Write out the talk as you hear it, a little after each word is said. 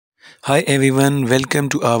Hi everyone, welcome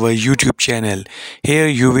to our YouTube channel. Here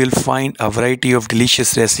you will find a variety of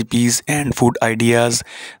delicious recipes and food ideas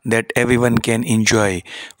that everyone can enjoy.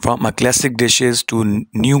 From a classic dishes to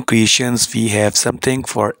new creations, we have something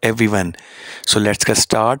for everyone. So let's get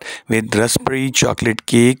started with raspberry chocolate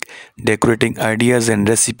cake, decorating ideas and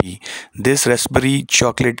recipe. This raspberry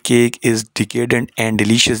chocolate cake is decadent and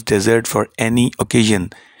delicious dessert for any occasion.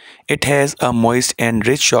 It has a moist and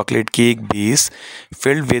rich chocolate cake base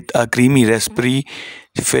filled with a creamy raspberry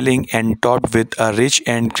filling and topped with a rich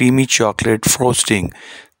and creamy chocolate frosting.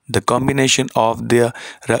 The combination of the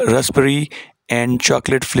raspberry and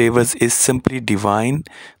chocolate flavors is simply divine.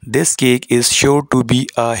 This cake is sure to be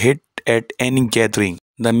a hit at any gathering.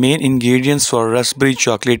 The main ingredients for raspberry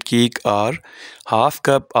chocolate cake are half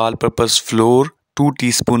cup all-purpose flour, 2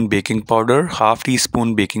 teaspoon baking powder, half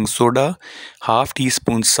teaspoon baking soda, half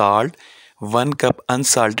teaspoon salt, 1 cup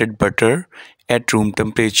unsalted butter at room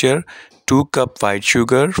temperature, 2 cup white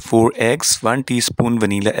sugar, 4 eggs, 1 teaspoon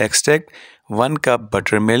vanilla extract, 1 cup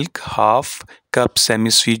buttermilk, half cup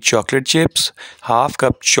semi-sweet chocolate chips, half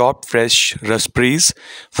cup chopped fresh raspberries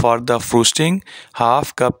for the frosting,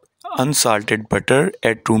 half cup unsalted butter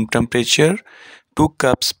at room temperature, 2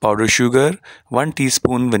 cups powdered sugar, 1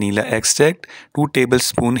 teaspoon vanilla extract, 2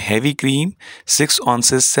 tablespoon heavy cream, 6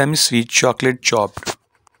 ounces semi-sweet chocolate chopped.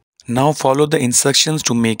 Now follow the instructions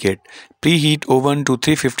to make it. Preheat oven to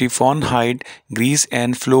 350 Fahrenheit, grease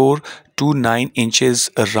and flour to 9 inches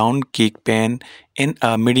a round cake pan in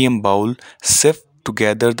a medium bowl. Sift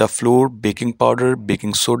together the flour, baking powder,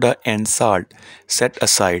 baking soda and salt. Set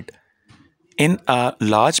aside. In a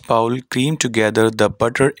large bowl, cream together the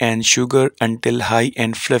butter and sugar until high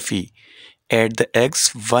and fluffy. Add the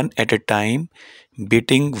eggs one at a time,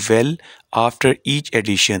 beating well after each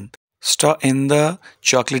addition. Stir in the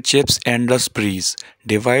chocolate chips and raspberries.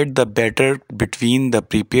 Divide the batter between the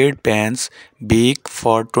prepared pans. Bake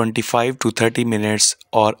for 25 to 30 minutes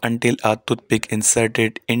or until a toothpick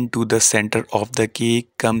inserted into the center of the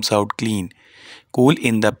cake comes out clean. Cool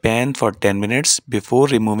in the pan for 10 minutes before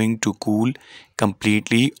removing to cool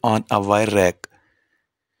completely on a wire rack.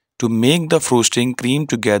 To make the frosting, cream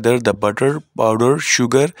together the butter, powder,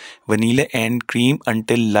 sugar, vanilla and cream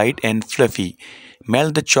until light and fluffy.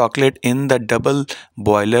 Melt the chocolate in the double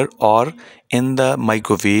boiler or in the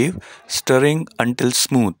microwave, stirring until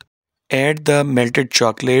smooth. Add the melted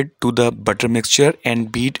chocolate to the butter mixture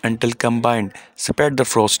and beat until combined. Spread the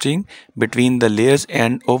frosting between the layers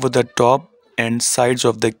and over the top and sides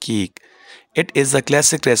of the cake. It is a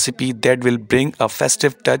classic recipe that will bring a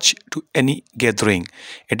festive touch to any gathering.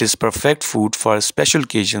 It is perfect food for special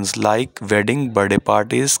occasions like wedding, birthday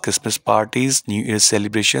parties, Christmas parties, New Year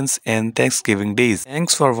celebrations, and Thanksgiving days.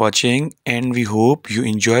 Thanks for watching, and we hope you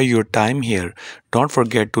enjoy your time here. Don't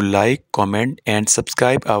forget to like, comment, and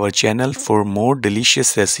subscribe our channel for more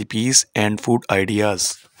delicious recipes and food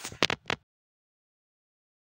ideas.